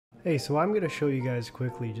Hey, so I'm going to show you guys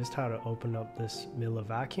quickly just how to open up this Miele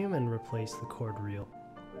vacuum and replace the cord reel.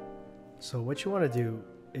 So what you want to do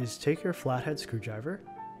is take your flathead screwdriver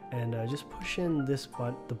and just push in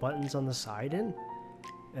the buttons on the side in,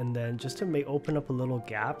 and then just to open up a little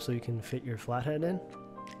gap so you can fit your flathead in.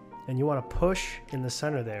 And you want to push in the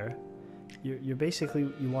center there. You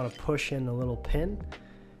want to push in a little pin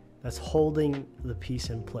that's holding the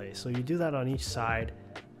piece in place. So you do that on each side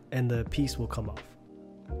and the piece will come off.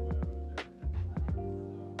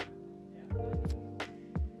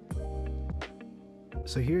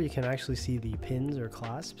 So here you can actually see the pins or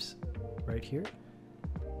clasps right here.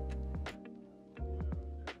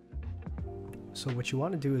 So what you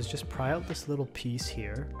want to do is just pry out this little piece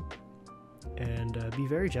here and be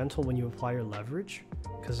very gentle when you apply your leverage,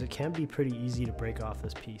 because it can be pretty easy to break off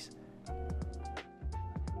this piece.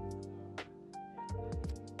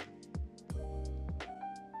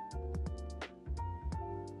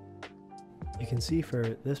 You can see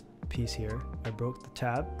for this piece here, I broke the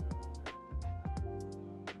tab.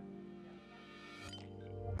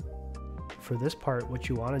 For this part, what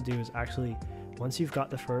you want to do is actually, once you've got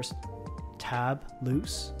the first tab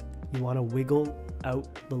loose, you want to wiggle out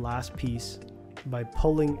the last piece by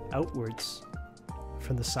pulling outwards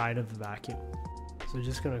from the side of the vacuum. So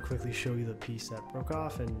just going to quickly show you the piece that broke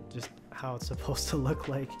off and just how it's supposed to look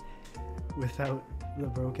like without the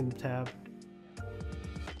broken tab.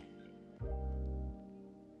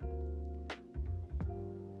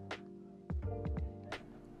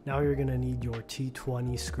 Now you're going to need your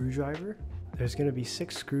T20 screwdriver. There's going to be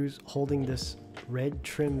 6 screws holding this red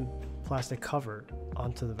trim plastic cover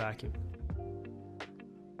onto the vacuum.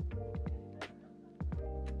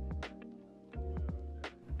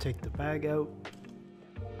 Take the bag out.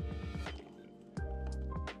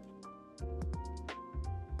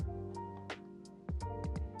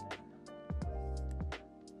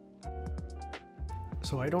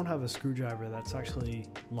 So I don't have a screwdriver that's actually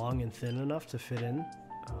long and thin enough to fit in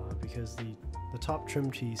because the top trim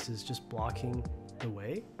piece is just blocking the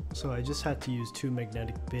way. So I just had to use 2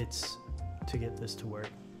 magnetic bits to get this to work.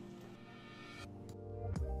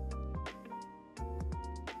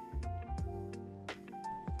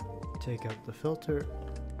 Take out the filter.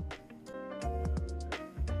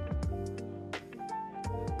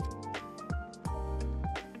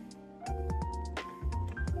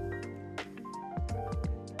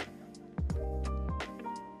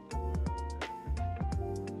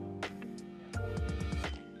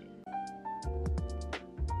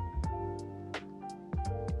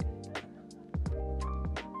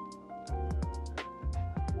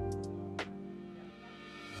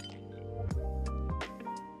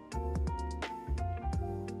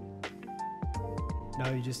 Now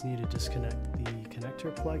you just need to disconnect the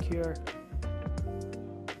connector plug here.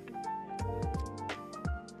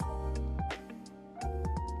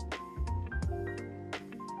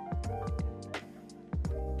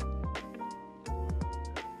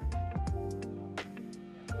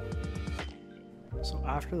 So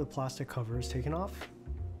after the plastic cover is taken off,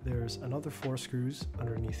 there's another 4 screws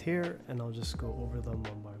underneath here, and I'll just go over them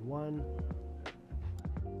one by one.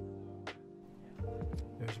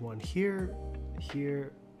 There's one here,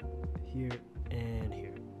 here, here, and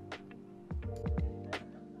here.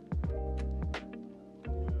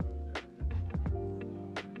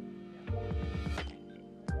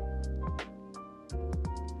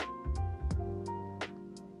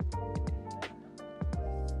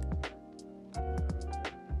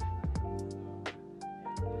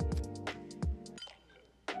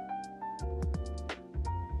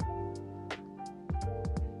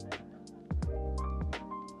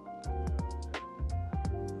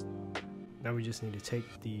 Now we just need to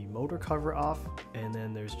take the motor cover off, and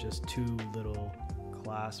then there's just 2 little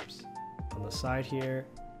clasps on the side here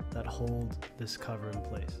that hold this cover in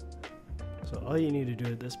place. So all you need to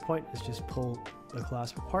do at this point is just pull the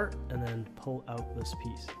clasp apart and then pull out this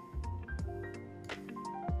piece.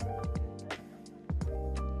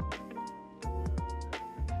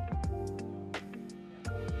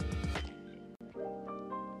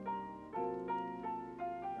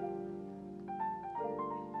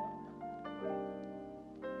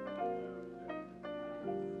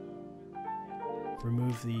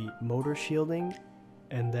 Remove the motor shielding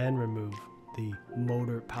and then remove the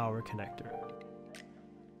motor power connector.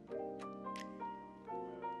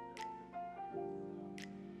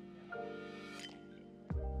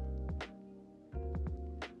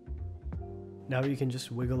 Now you can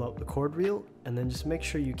just wiggle out the cord reel and then just make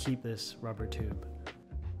sure you keep this rubber tube.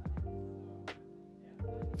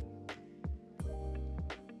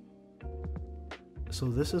 So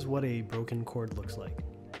this is what a broken cord looks like.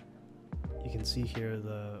 You You can see here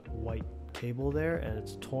the white cable there, and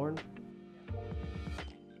it's torn.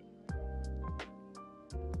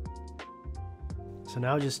 So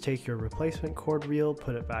now just take your replacement cord reel,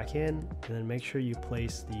 put it back in, and then make sure you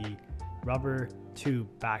place the rubber tube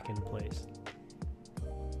back in place.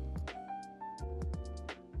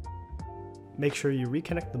 Make sure you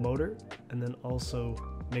reconnect the motor, and then also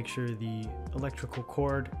make sure the electrical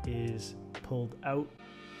cord is pulled out.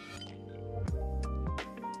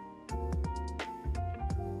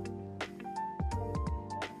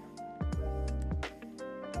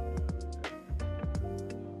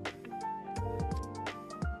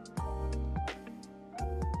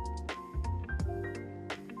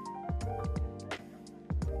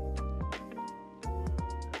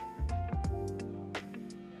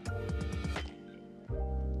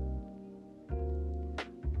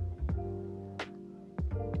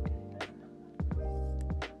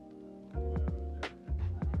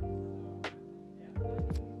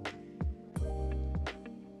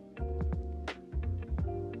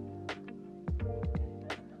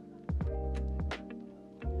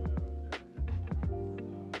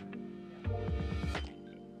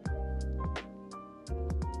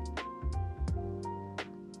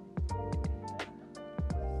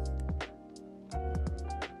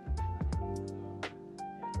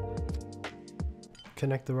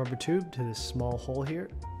 Connect the rubber tube to this small hole here.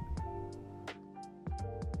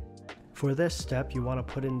 For this step, you want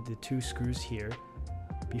to put in the 2 screws here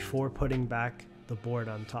before putting back the board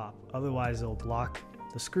on top. Otherwise, it'll block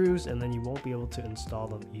the screws and then you won't be able to install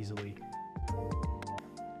them easily.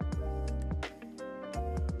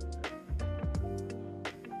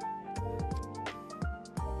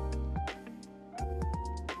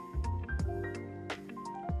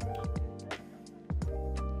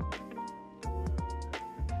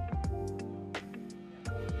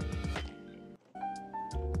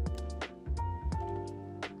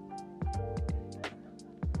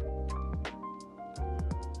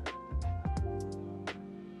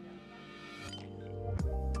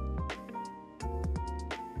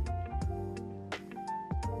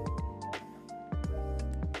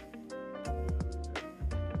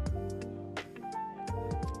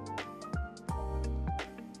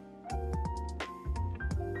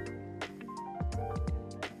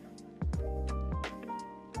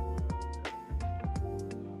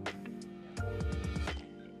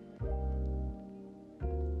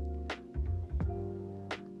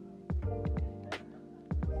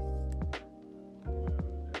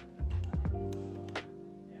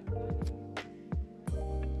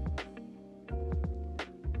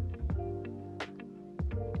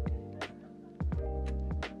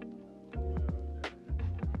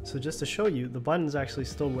 So just to show you, the buttons actually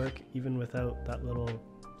still work even without that little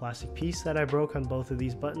plastic piece that I broke on both of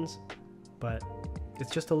these buttons, but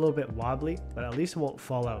it's just a little bit wobbly, but at least it won't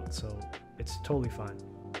fall out, so it's totally fine.